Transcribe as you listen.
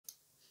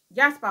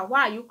Jasper,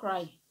 why are you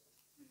crying?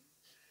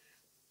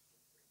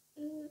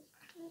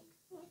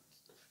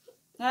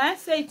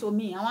 Say it to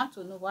me. I want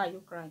to know why are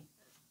you crying.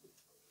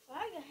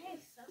 Why your hair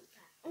is so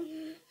fat?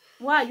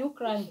 Why are you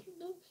crying?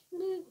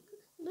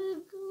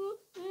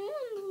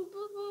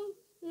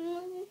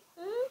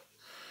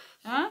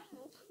 Huh?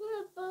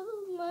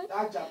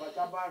 That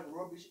jabba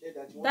rubbish head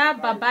that you want That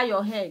to carry. baba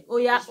your head. Oh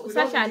yeah,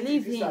 Sasha,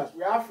 leave him.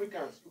 We are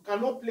Africans. You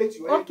cannot plate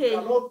your head. Okay. You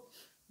cannot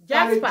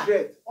Jasper. carry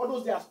dread. All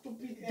those they are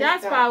stupid hairstyles.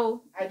 Jasper,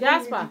 oh. I don't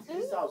Jasper. need it in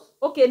this house.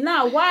 Okay,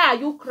 now why are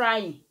you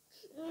crying?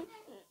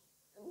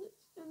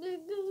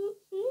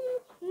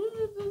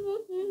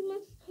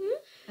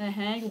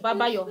 You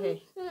baba your hair.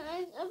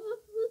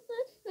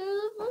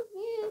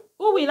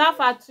 Who will laugh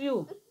at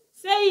you?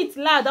 Say it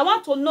loud. I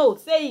want to know.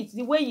 Say it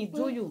the way you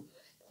do you.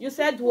 You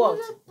said what?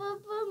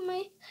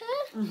 My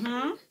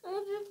hair.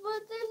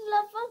 Everybody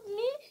laugh at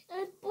me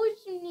and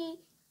push me.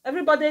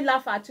 Everybody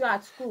laugh at you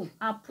at school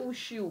and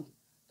push you.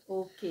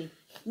 Okay.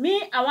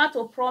 Me, I want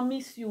to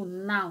promise you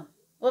now.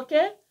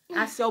 Okay?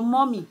 As your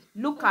mommy,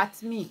 look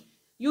at me.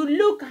 You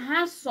look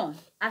handsome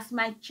as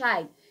my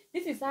child.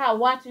 This is how I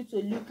want you to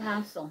look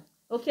handsome.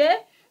 Okay?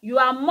 You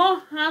are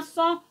more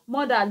handsome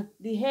more than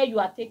the hair you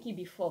are taking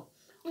before.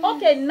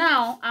 Okay,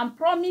 now I'm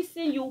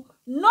promising you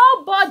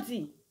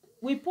nobody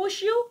will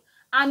push you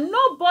and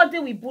nobody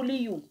will bully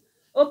you.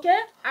 Okay?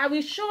 I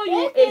will show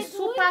you a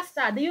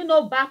superstar. Do you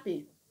know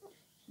Bape?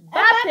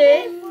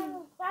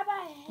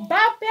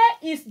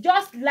 Bape is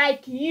just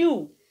like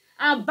you.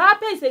 And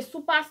Bape is a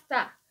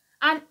superstar.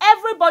 And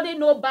everybody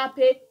know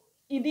Bape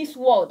in this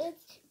world.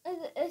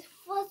 It's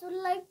first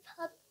like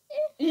Bape.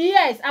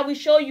 Yes, I will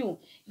show you.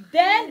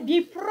 Then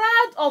be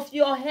proud of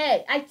your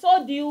hair. I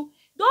told you,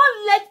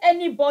 don't let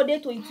anybody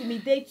to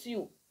intimidate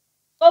you.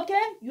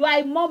 Okay? You are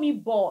a mommy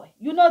boy.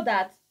 You know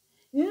that.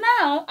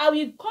 Now, I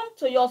will come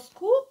to your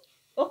school.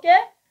 Okay?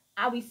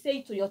 I will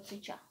say to your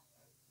teacher.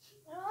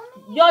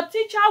 Your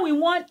teacher will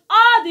want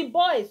all the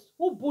boys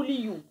who bully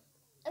you.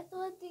 I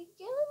thought the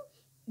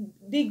girl.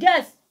 The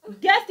girls.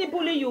 Girls they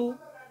bully you.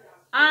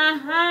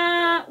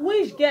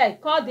 Which girl?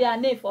 Call their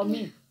name for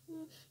me.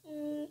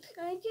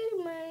 I get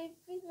my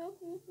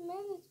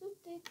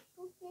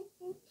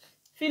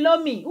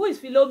Philomi. Who is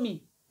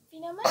Philomi?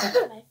 Philomi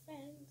is my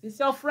friend. It's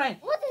your friend.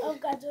 What is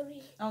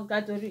Gadori?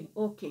 Gadori.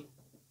 Okay.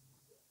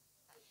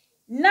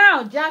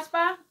 Now,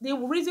 Jasper, the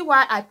reason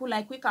why I put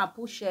like quick and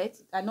push shirt,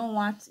 I don't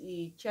want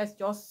a chest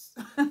just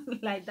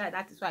like that.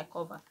 That is why I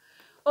cover.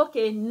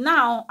 Okay,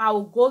 now I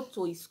will go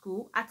to his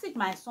school. I think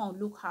my son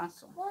look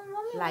handsome. Well,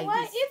 Mommy, like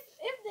why, this.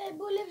 If they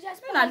bully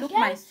Jasper, when I look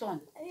my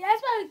son.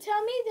 Jasper will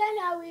tell me, then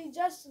I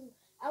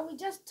will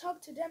just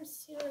talk to them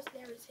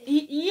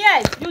seriously.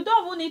 Yes, you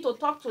don't even need to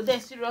talk to them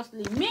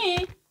seriously.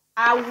 Me,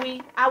 I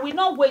will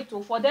not wait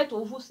for them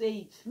to even say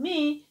it.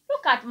 Me,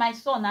 look at my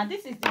son, and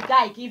this is the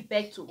guy I give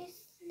birth to.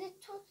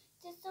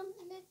 There's some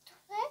little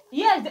hair?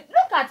 Yes,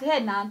 look at her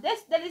now.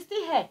 There is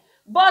still hair.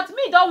 But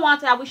me don't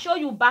want it. I will show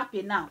you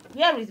Bape now.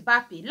 Where is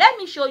Bape? Let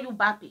me show you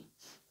Bape.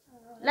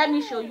 Let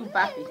me show you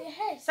Bape.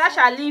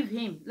 Sasha, leave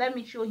him. Let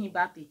me show him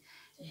Bape.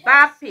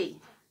 Bape.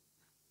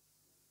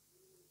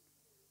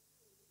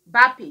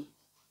 Bape.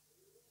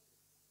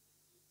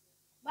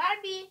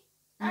 Barbie.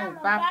 No,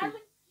 Bape.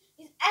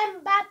 It's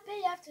Mbappe,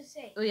 you have to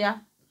say. Oh, yeah.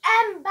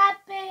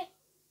 Mbappe.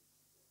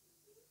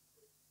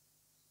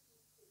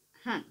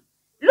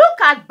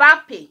 Look at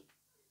Bape.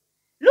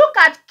 Look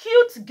at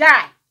cute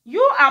guy.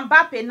 You and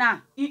Bape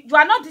now. You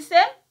are not the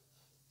same?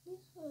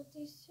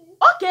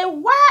 Okay,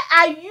 why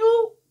are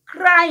you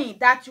crying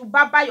that you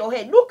baba your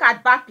head? Look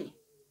at Bape.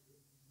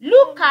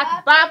 Look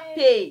at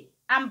Bape.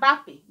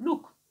 Mbappe.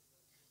 Look.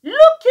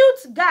 Look,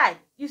 cute guy.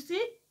 You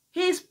see?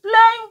 He's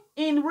playing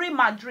in Real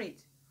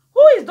Madrid.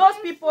 Who is those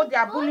people they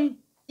are bullying?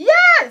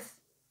 Yes.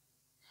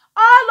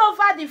 All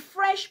over the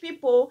French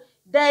people,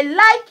 they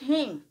like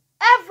him.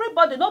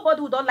 Everybody, nobody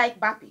who don't like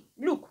Bape.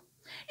 Look.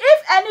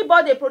 If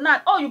anybody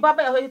pronounce, oh, you Bape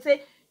your head,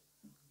 say,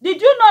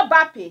 did you know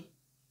Bape?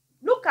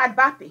 Look at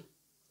Bape.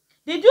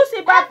 Did you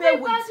see Bape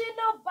with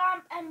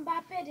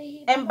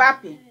Mbappe?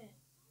 Mbappe.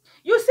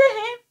 You see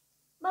him?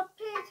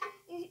 Mbappe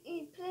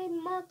he play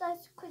more than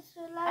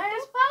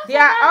they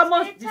are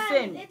almost the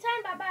same.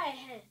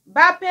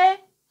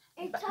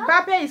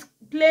 Bape is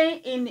playing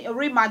in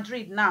Real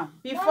Madrid now.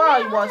 Before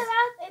it was.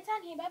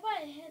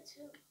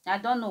 I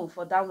don't know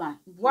for that one.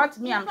 What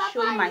me I'm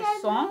showing my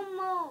son.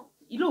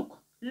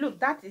 Look,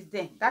 that is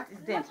them. That is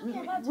them.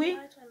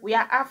 We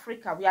are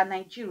Africa. We are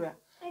Nigeria.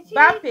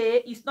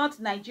 Bape is not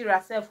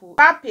Nigeria self.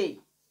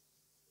 Bape.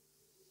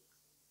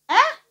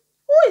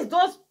 Who is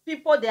those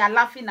people they are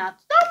laughing at?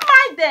 Don't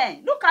mind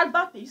them. Look at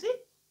Bape. You see?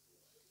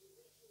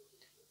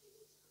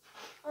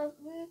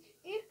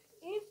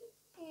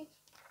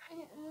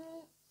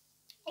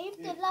 If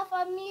they laugh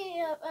at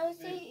me, I will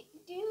say,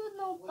 do you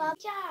know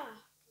Bape?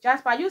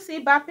 Jasper, you see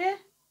Bape?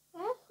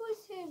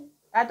 Who's him?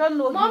 I don't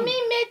know. Mommy,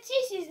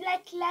 Metis is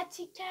like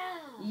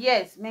Latika.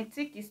 Yes,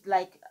 Metis is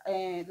like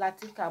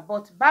Latika,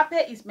 but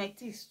Bape is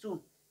Metis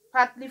too.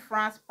 Partly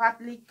France,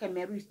 partly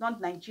Cameroon. It's not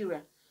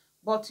Nigeria.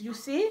 But you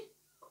see?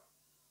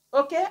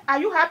 Okay, are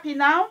you happy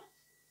now?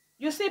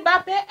 You see,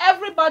 Bape,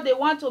 everybody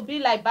want to be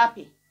like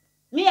Bape.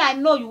 Me, I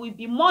know you will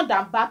be more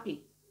than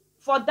Bape.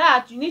 For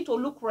that, you need to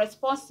look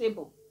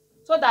responsible.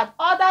 So that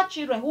other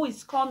children who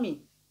is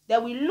coming, they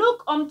will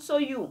look unto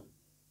you.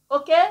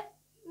 Okay?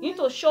 You need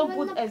to show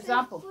good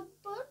example.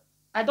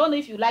 I don't know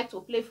if you like to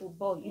play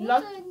football.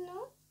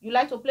 You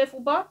like to play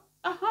football?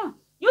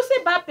 You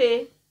see,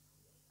 Bape,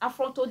 and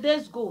from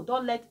today's goal,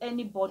 don't let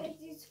anybody.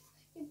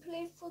 You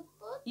play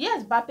football?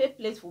 Yes, Bape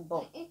plays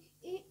football. If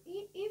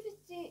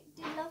they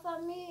love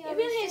at me, even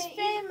he's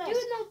famous. Do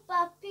you know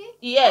Bape?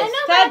 Yes,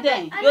 tell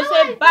them. You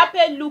say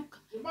Bape look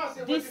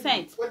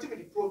decent. What is the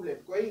problem?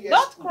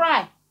 Don't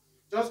cry.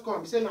 Just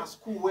come. Say na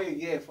school where you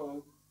here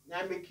for.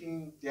 Now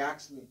making they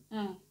ask me.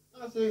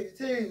 I say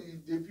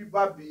the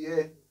people be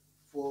here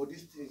for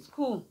this thing.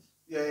 School.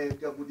 Yeah,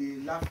 they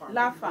would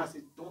laugh. I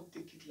say don't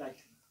take it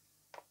lightly.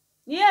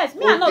 Yes,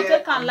 me I not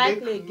take am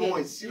lightly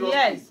again.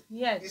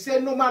 Yes. He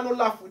said no man no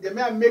laugh with them.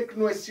 I make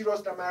noise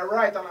serious. Am I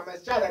right? And I'm a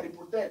child that they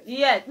protect.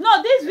 Yes.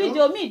 No, this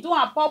video me do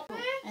a pop.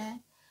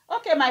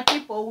 Okay, my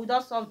people, we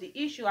don't solve the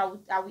issue. I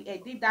will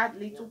edit that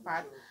little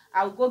part.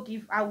 I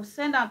will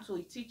send them to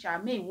a teacher.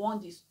 May warn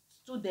the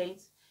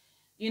students.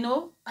 You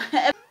know,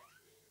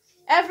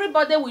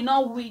 everybody will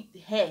not with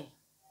hair.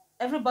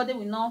 Everybody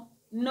will not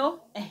know.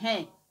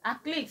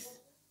 At least.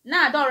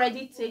 Now I don't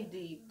already take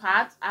the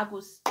part. I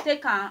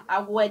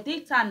will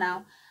edit her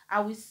now.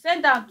 I will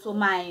send them to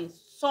my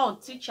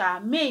son teacher.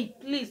 May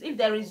please, if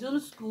they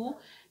resume school,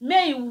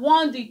 may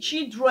warn the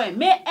children.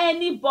 May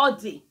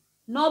anybody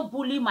not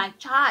bully my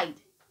child.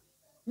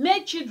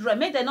 May children,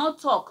 may they not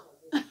talk.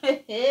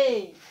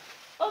 Okay,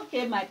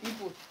 my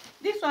people.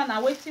 This one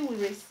are waiting we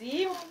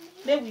receive.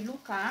 May we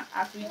look at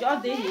as we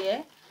just dey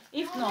here.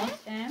 If not,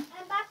 And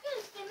Bape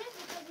is famous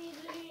because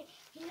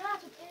he knows how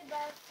to play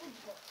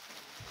football.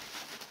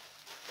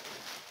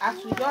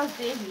 as we just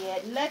dey here,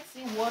 let's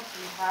see what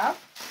we have.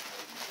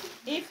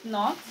 If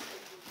not,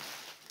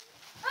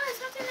 it's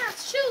something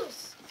else.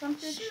 Shoes.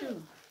 something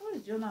shoe. What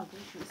is Jonah good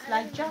shoe? It's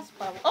like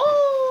Jasper.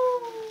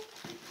 Oh,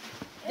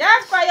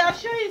 Jasper, your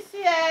shoe is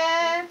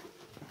here.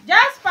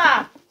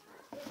 Jasper,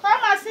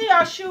 come and see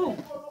your shoe.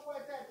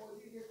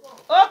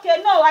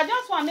 Okay, no, I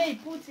just want to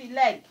make put his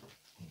leg.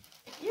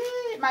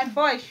 Yeah, my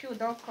boy shoe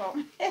don't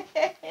come.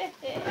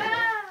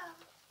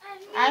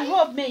 I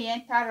hope me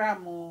enter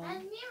Ramo.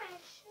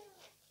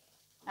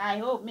 I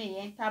hope me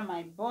enter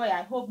my boy.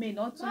 I hope me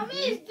not to. Mommy,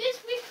 is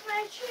this week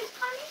my shoe is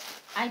coming?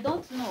 I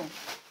don't know.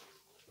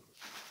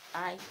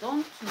 I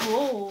don't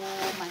know,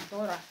 my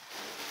daughter.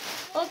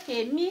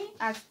 Okay, me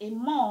as a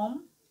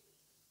mom,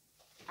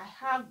 I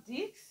have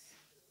this.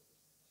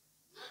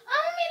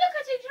 Oh, Mommy, look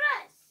at your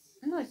dress.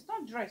 No, it's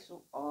not dress.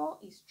 So all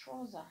is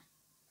trouser.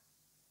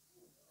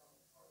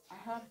 I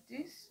have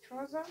this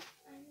trouser.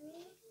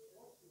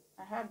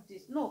 I have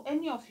this. No,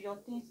 any of your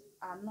things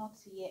are not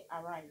yet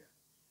arrived.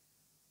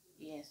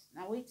 Yes.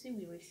 Now waiting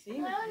we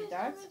receive with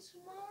that.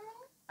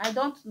 I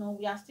don't know.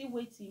 We are still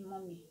waiting,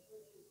 mommy.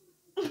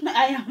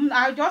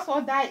 I just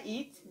order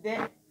it.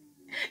 Then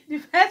the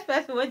first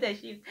person with the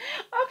shift.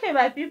 Okay,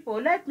 my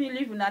people, let me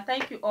leave now.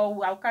 Thank you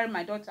all. I'll carry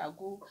my daughter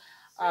go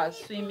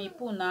swimming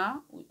pool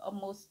now. With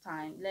almost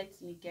time.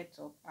 Let me get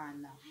up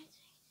and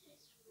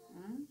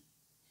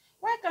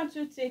why can't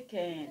you take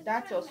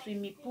that your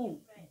swimming pool,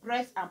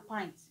 breast and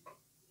pints?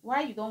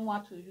 Why you don't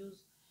want to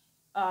use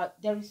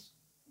there is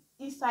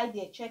inside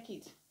there, check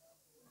it.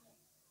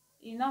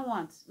 You know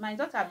what? My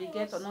daughter will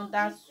get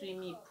another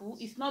swimming pool.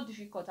 It's not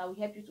difficult. I will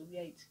help you to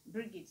wear it.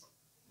 Bring it.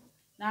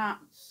 Now,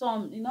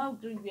 some, you know,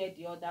 bring wear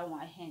the other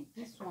one.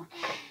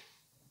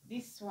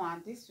 This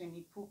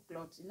swimming pool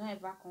cloth, you know,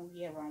 ever can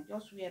wear around.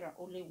 Just wear it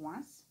only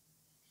once.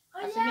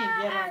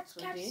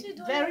 Today.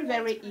 Very,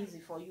 very easy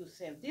for you,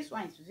 Seth. This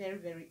one is very,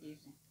 very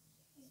easy.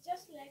 It's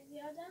just like the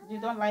other one. You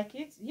don't like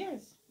it?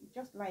 Yes.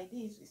 Just like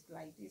this. It's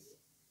like this.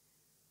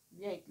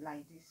 Wear it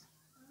like this.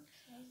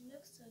 Okay, it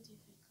looks so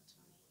difficult.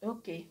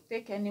 Okay,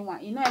 take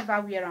anyone. You know,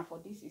 ever wear them for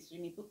this is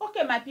swimming pool.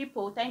 Okay, my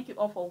people, thank you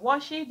all for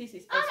watching. This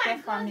is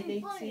Esther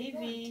Family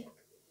TV.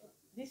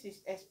 This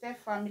is Esther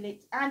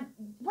Family. And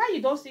why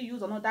you don't still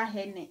use another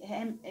hem?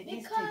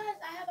 Because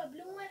I have a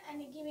blue one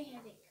and it gives me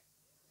headache.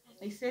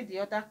 He said the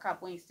other cap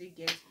when you still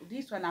get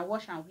this one. I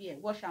wash and wear,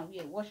 wash and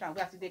wear, wash and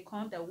wear. As they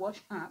come, the wash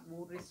and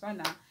will return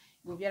and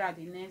we'll wear at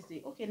the next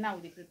day. Okay, now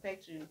we prepare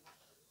to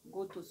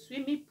go to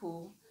swimming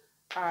pool.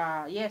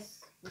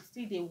 Yes, we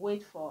still they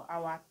wait for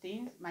our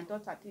things. My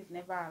daughter things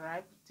never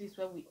arrived. This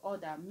where we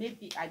order.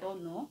 Maybe I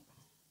don't know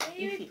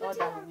if he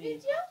order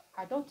video.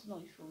 I don't know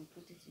if we will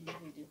put it in the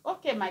video.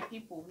 Okay, my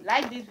people,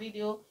 like this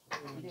video.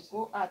 We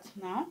go out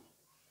now.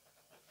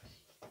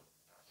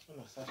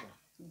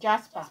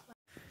 Jasper.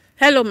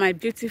 Hello, my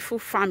beautiful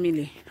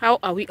family. How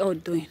are we all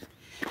doing?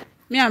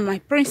 Me and my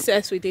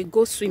princess with a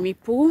go swimming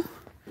pool.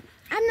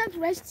 I'm not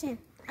resting.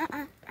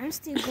 I'm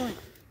still going.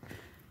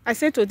 I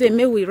said today,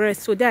 may we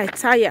rest. Today I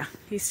tire.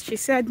 She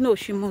said no,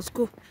 she must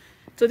go.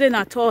 Today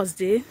na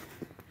Thursday.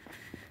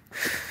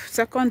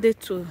 Second day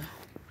to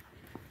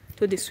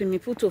the swimming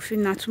pool to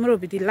finish. Tomorrow will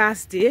be the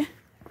last day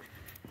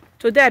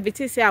Today I be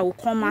say I will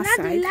come Not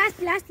outside.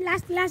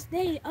 the last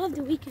day of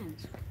the weekend.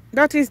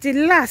 That is the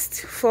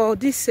last for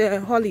this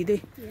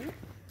holiday. Yeah.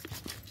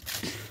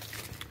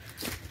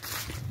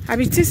 I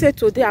be say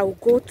today I will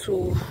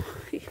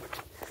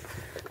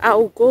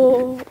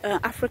go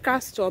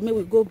Africa store. Maybe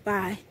we go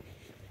buy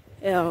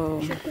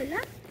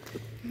Chocolate?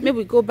 maybe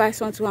we go buy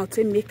something I'll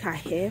take make her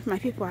hair. My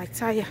people are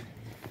tired.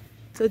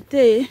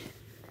 Today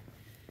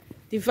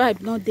the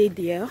vibe not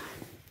there.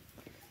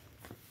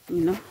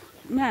 You know.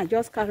 Me I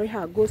just carry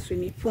her go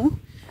swimming pool.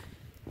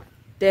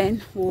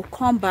 Then we'll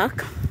come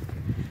back.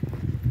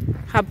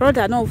 Her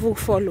brother no will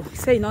follow. He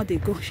say no they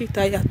go. She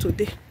tired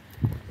today.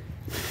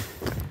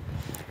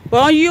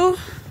 Bonjour.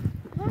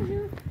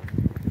 Bonjour.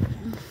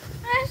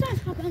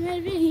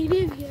 He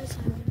live here.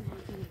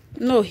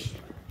 No,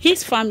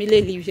 his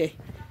family live here.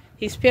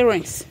 His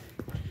parents.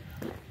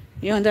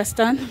 You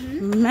understand?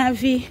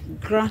 Mavi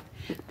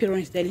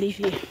grandparents they live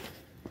here.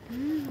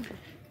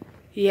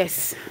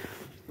 Yes.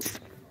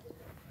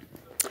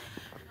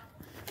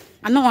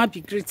 I know I be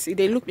great.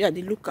 They look me at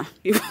the looker.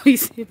 Before you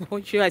say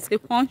bonjour, I say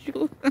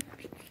bonjour.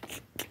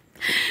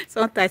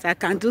 Sometimes I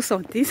can do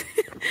something.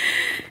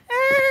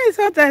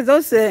 Sometimes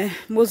those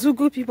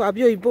Mozugu people are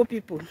Igbo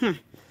people.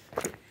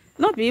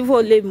 Not be even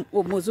only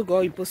Mozugu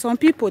or Igbo. Some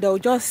people they will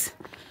just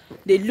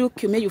they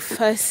look you, make you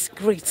first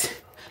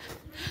greet.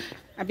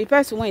 I be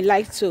person when you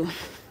like to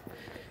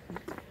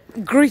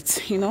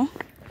greet, you know.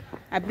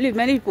 I believe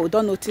many people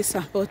don't notice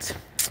that, but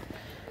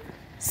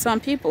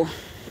some people.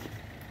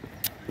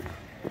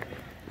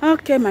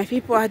 Okay, my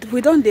people,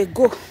 we don't they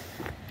go.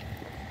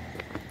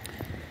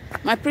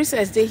 My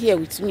princess they here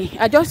with me.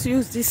 I just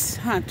use this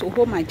hand to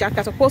hold my jacket.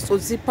 I'm supposed to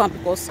zip on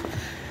because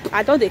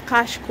I don't the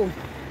cash cool.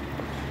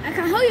 I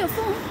can hold your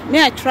phone.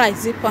 May I try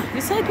zip on? You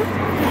said what?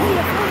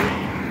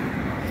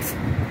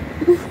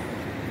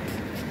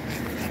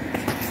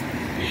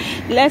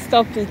 Let's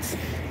stop it.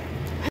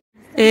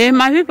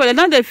 My people, they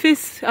don't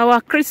fix our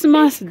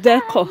Christmas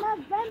decor.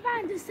 November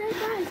and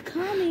December is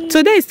coming.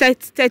 Today is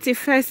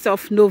 31st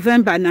of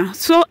November now.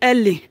 So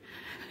early.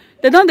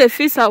 They don't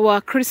fix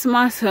our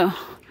Christmas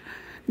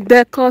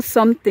decor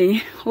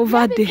something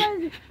over there.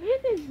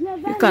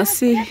 You can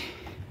see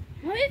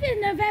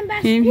November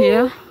in school,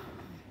 here.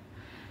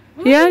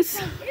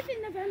 Yes. If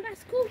in November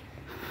school,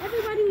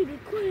 everybody will be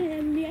cool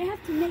and we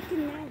have to make it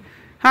now.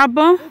 How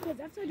bon? Because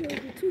after they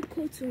will be too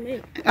cold to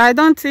make. I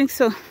don't think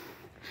so.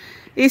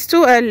 It's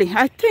too early.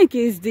 I think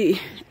it's the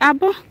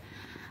Abo.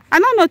 I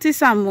don't notice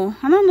some more.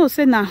 I don't know.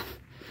 Say now.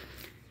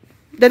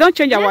 They don't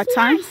change our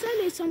time. I saw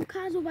there's some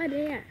cars over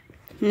there.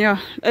 Yeah,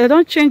 they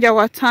don't change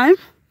our time.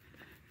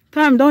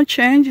 Time don't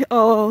change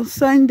on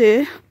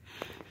Sunday.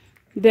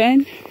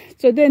 Then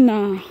today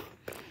now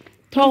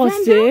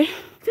Thursday.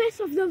 1st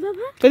of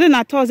November. Today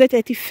now Thursday,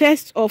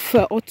 31st of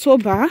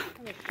October.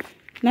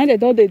 Now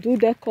they do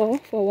decor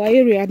for our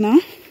area now.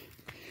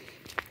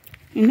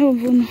 You know,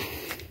 even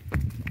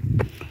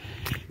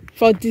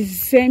for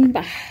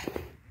December.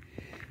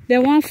 They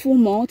want full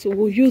month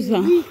we'll use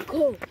them.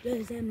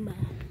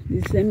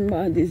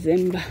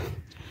 December.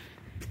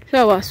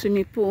 So our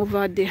swimming pool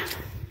over there.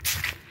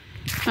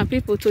 And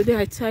people today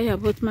are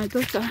tired, but my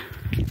daughter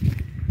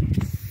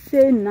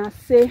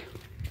say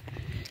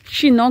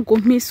she not go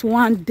miss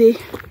one day.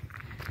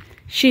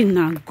 She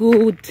not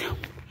good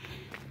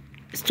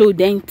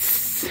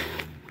students.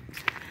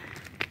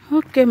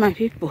 Okay, my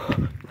people.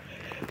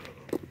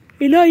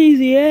 It's not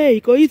easy,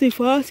 It's easy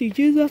for us. In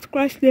Jesus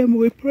Christ's name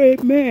we pray,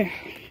 amen.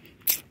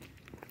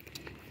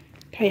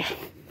 Yeah.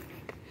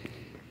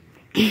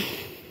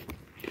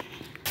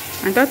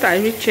 My daughter I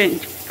will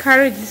change.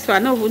 Carry this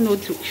one. I don't even know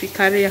to she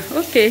carry her.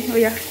 Okay, oh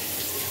yeah.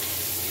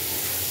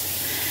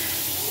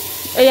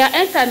 Oh yeah,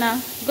 enter now.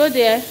 Go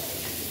there.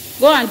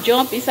 Go and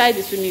jump inside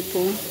the swimming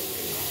pool.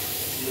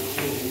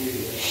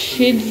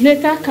 She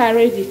later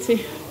carried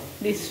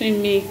the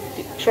swimming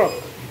truck.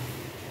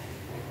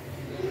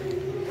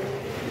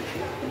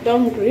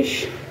 Don't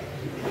grish.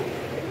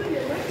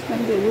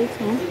 Don't be wait,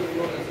 huh?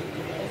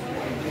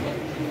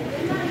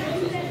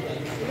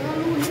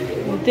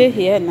 They're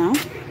here now.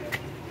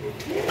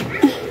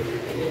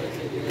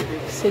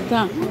 Sit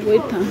down,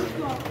 wait.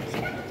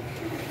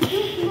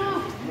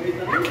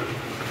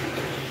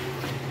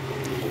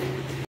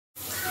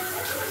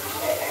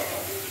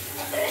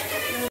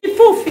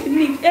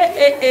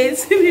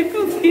 Swimming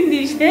pool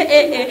finish.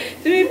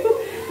 Swimming pool.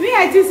 Me,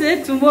 I just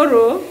said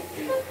tomorrow.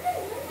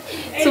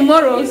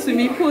 Tomorrow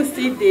swimming pool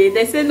still day.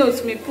 They say no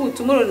swimming pool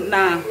tomorrow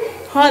now.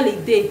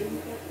 Holiday.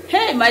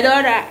 Hey, my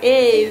daughter.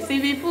 Hey,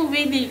 swimming pool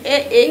finish.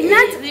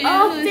 Not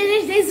all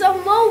finished. There's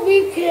some more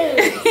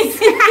weekends.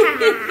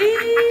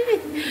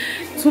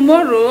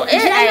 Tomorrow.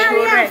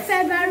 January and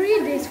February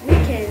this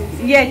weekend.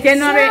 Yeah,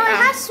 January. So I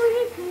have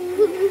swimming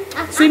pool.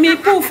 Swimming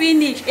pool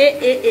finish.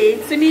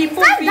 Swimming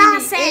pool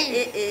finish.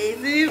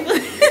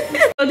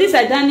 So this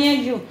is Daniel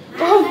you.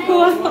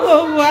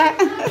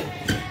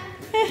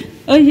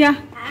 Oh yeah.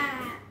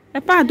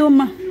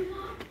 Pardon.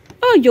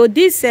 Oh yo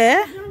this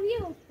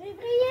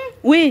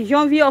Oui,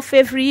 janvier ou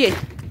février.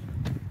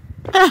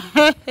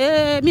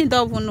 Me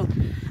don't know.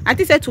 I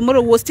think said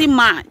tomorrow will still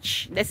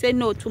march. They say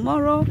no,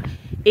 tomorrow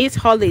is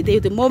holiday.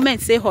 The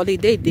moment say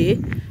holiday day,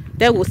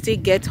 they will still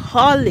get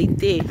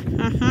holiday.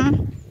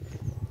 One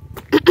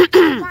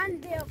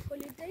day of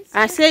holidays.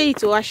 I say it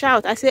to a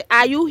shout. I say,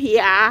 are you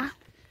here?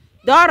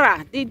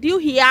 Dora, did you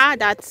hear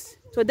that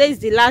today is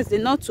the last day,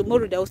 not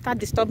tomorrow? They will start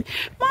disturbing.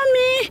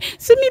 Mommy,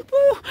 swimming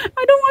pool.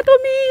 I don't want to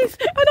miss.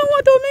 I don't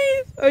want to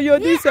miss. Oh, you're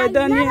this I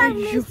Daniel. never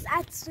miss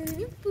at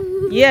swimming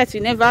pool. Yes,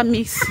 you never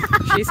miss.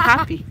 She's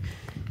happy.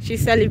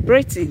 She's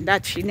celebrating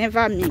that she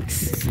never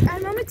miss.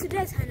 Mommy,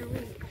 today is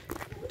Halloween.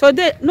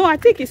 Today, no, I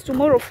think it's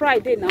tomorrow,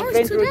 Friday now. No,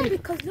 it's today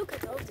because look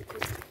at all the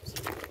costumes.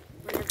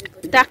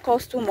 That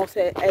costume of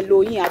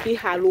Elohim, Abi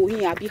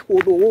Halloween, Abi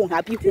Holo,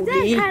 Abi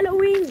Today is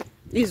Halloween.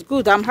 It's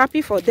good. I'm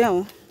happy for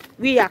them.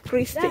 We are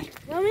Christian.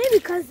 Mommy,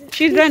 because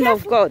Children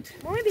of God.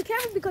 Mommy, be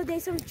careful because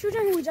there's some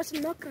children who will just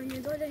knock on your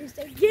door and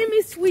say, "Give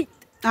me sweet."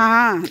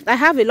 Ah, I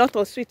have a lot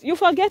of sweet. You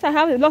forget I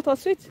have a lot of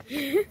sweet.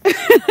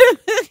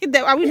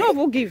 I will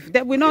not give.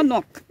 They will not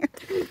knock.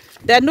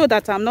 They know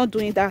that I'm not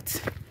doing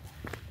that.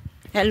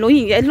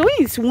 Elohim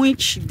is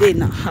which day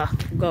now?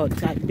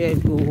 God, I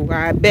beg you.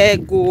 I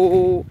beg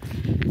you.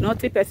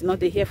 Not a person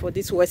not here for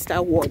this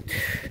Western world.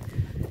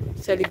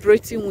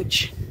 Celebrating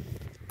which.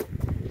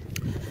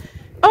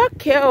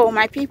 Okay, oh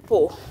my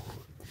people.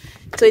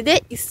 Today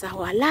is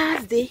our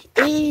last day.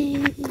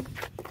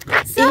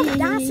 So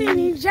dancing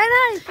in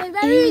January and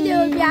February there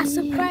will be a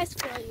surprise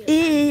for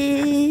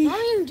you.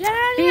 Mommy, in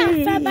January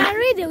and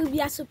February there will be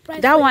a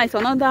surprise. That one is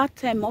another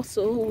time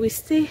also. We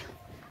still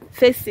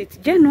face it.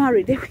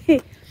 January, they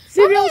will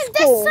serious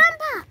school.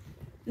 December.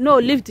 No,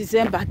 leave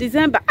December.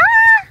 December.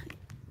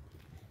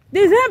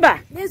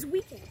 December. There's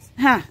weekends.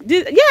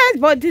 Yes,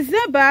 but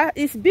December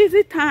is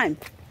busy time.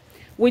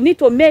 We need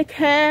to make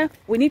hair,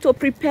 we need to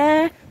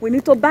prepare, we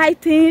need to buy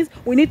things,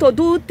 we need to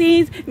do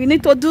things, we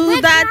need to do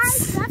that.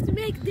 Rice, you have to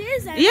make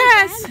this and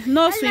yes, that,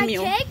 no and swimming.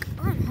 Cake.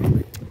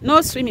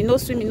 No swimming, no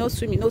swimming, no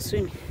swimming, no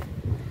swimming.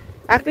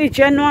 Actually,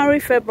 January,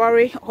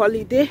 February,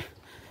 holiday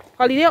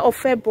of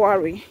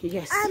February,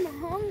 yes. I'm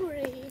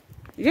hungry.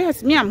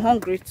 Yes, me, I'm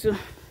hungry too.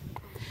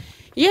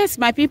 Yes,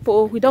 my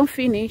people, we don't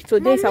finish.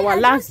 Today is our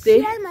last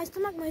day. My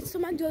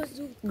stomach just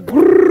do.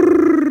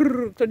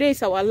 Today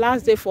is our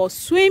last day for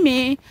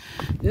swimming.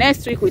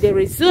 Next week we will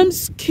resume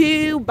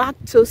school, back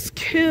to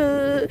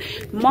school.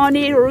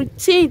 Morning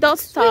routine don't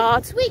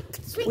start. We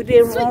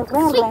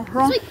will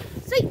run.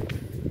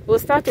 We'll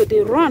start with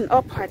the run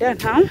up and down,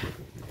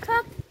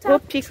 huh? Go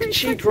pick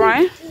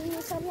children.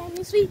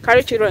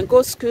 Carry children,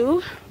 go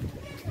school.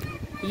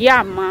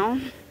 Yeah,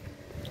 mom.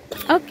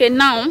 Okay,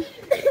 now.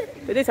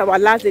 Today is our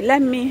last day.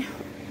 Let me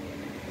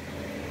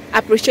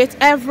appreciate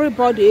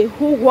everybody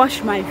who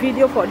watched my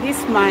video for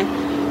this my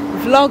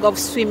vlog of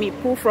swimming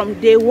pool from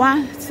day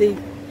one to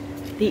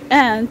the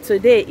end.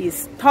 Today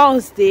is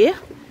Thursday.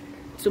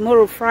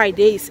 Tomorrow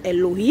Friday is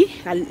Elohim.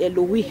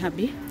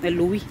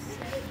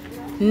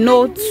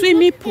 No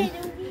swimming pool.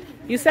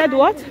 You said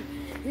what?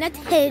 Not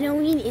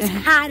Halloween, it's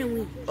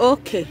Halloween.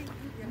 Okay.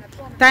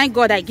 Thank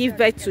God I give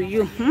birth to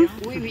you.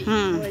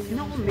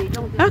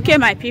 Okay,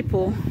 my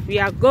people, we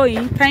are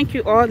going. Thank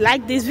you all.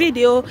 Like this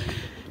video.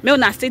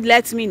 Milna still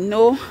lets me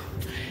know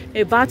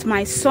about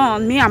my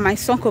son, me and my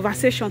son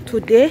conversation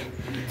today.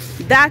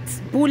 That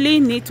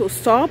bullying need to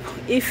stop.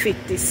 If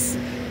it is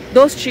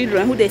those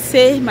children who they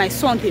say my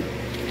son, they,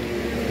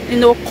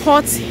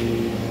 cut,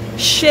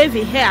 shave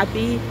his hair,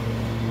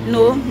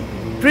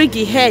 bring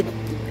his head.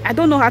 I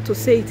don't know how to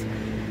say it.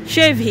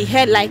 Shave his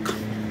head like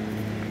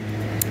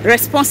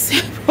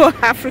responsible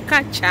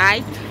African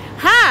child.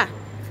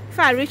 If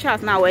I reach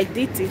out now, I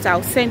edit it,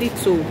 I'll send it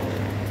to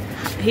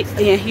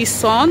his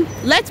son.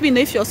 Let me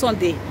know if your son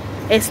they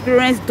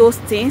experience those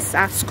things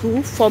at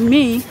school. For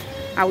me,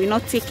 I will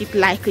not take it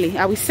lightly.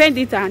 I will send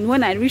it, and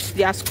when I reach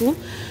their school,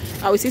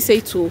 I will say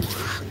to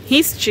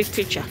his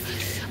teacher,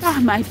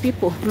 my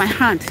people, my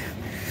hand,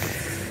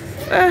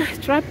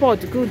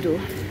 tripod good though.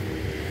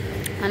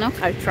 I don't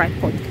carry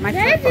tripod. My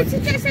tripod. The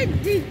teacher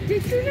said the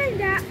children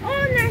they are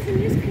all nice in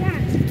this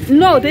class.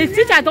 No, the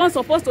teacher don't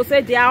supposed to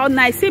say they are all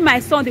nice. See my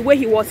son, the way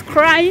he was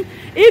crying.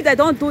 If they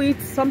don't do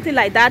it, something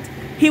like that,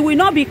 he will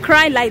not be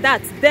crying like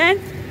that. Then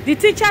the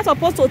teacher is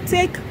supposed to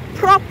take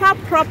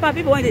proper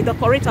people when they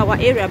decorate our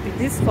area with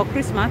this for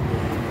Christmas.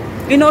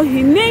 He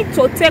needs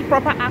to take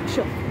proper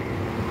action.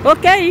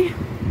 Okay?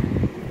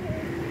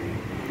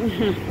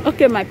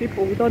 Okay, my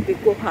people, we don't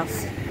go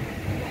house.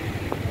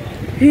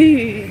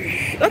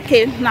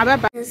 Okay, now bye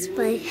bye. That's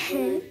my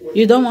head.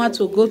 You don't want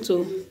to go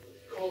to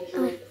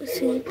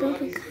Swimming pool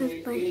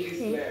because my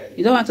hair.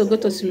 You don't want to go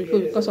to swimming pool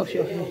because of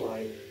your hair.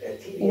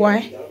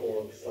 Why?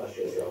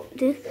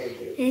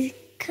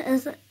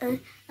 Because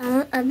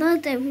I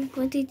not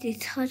everybody to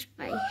touch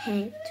my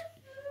head.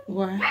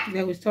 Why?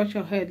 They will touch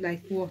your head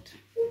like what?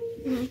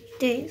 Like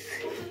this.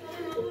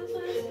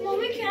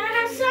 Mommy, can I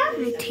have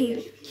some? My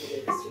teeth.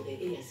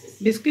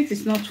 Biscuit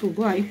is not food.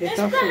 Go and eat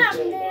better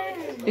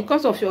food.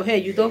 Because of your hair,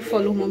 you don't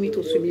follow mommy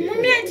to swimming pool.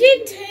 Mommy, I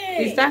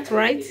did. Is that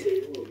right?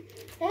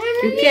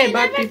 You care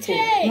about people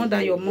more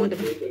than your mother.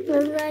 I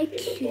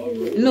like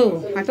you.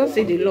 No, I don't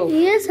say the love.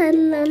 Yes, I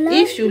love you.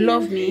 If you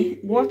love me,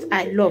 what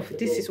I love,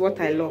 this is what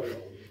I love.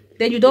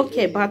 Then you don't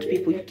care about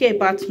people. You care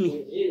about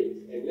me.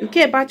 You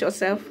care about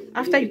yourself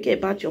after you care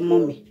about your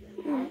mommy.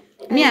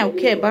 Me, I will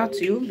care about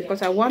you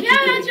because I want you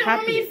to be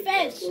happy.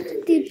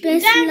 First. The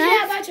best life.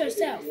 Care about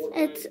yourself.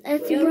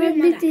 You want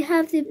me to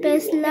have the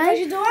best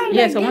life?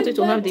 Yes, I want you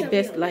to have the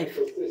best life.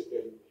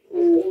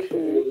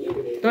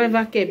 Okay. Don't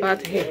ever care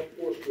about her.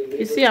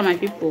 You see, my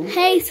people.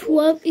 Hey,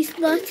 swap is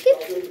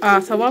nothing.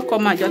 So what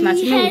come out just now?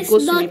 No, go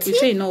sleep. We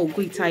say no,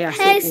 go tire.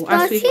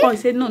 As we call,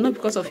 say no, not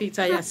because of it.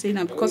 I say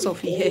no, because of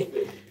his hair.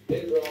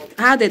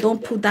 How they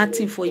don't put that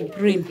thing for a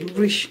brain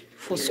rich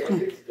for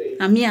school.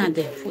 And me and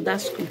them for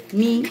that school.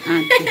 Me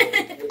and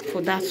them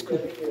for that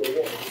school.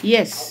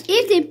 Yes.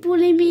 If they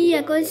bully me,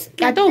 you're going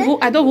to I don't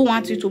even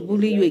want you to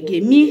bully you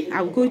again. Me,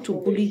 I'm going to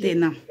bully them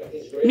now.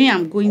 Me,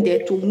 I'm going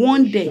there to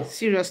warn them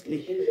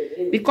seriously.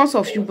 Because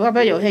of you,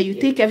 barber your hair, you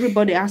take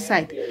everybody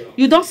outside.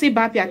 You don't see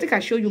Bappy. I think I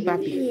show you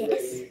Bappy.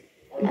 Yes.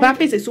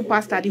 Bappy is a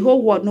superstar. The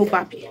whole world know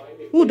Bappy.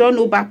 Who don't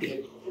know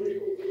Bappy?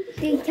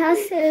 They can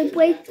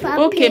celebrate Bappy.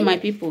 Okay, my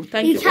people.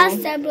 Thank you. We can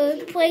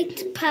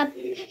celebrate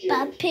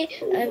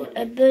Bappy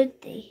a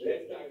birthday.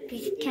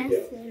 We can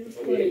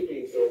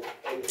celebrate.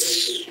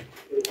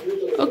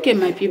 Okay,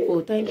 my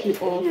people. Thank you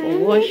all for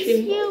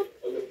watching.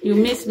 You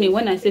miss me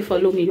when I say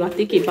follow me. You are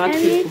thinking about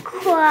people.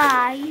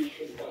 Cry.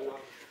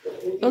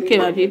 Okay,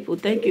 my people.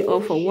 Thank you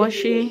all for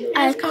watching.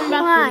 I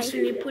cry.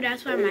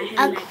 That's why my hair.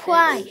 I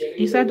cry.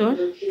 You said what?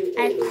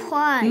 I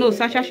cry. No,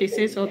 Sasha, she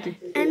said something.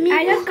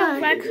 I just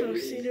come back to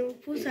see the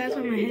put that's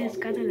why my hair is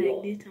scattered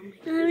like this.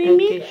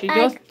 Okay, she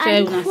just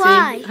tell and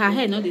say her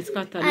hair not is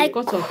scattered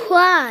because of.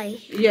 Cry.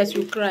 Yes,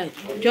 you cry.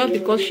 Just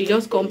because she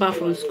just come back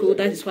from school,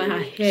 that is why her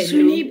hair.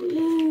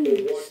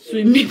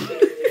 Swimming.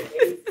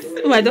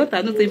 My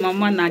daughter knows say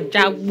mama na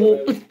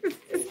jagbo.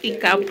 He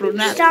can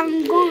pronounce.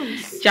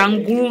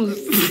 Jangoons.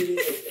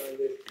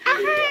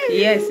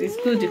 Yes, it's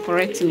good to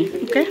correct me.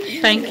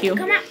 Okay, thank you.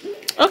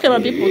 Okay, my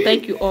people,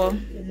 thank you all.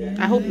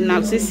 I hope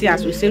now 6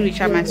 years we say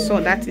Richard my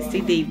son. That is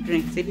still they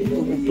bring. Say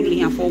people will bully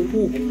him for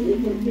who?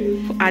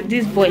 At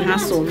this boy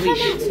handsome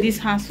rich, this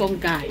handsome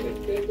guy.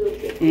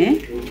 Eh?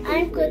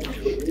 I'm good.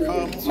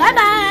 Bye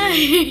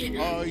bye.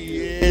 All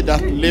ye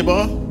that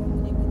labor,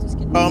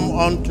 come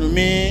unto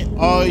me.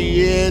 All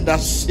ye that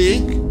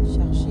sick,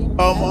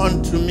 come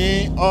unto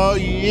me. All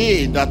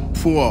ye that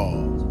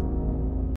poor.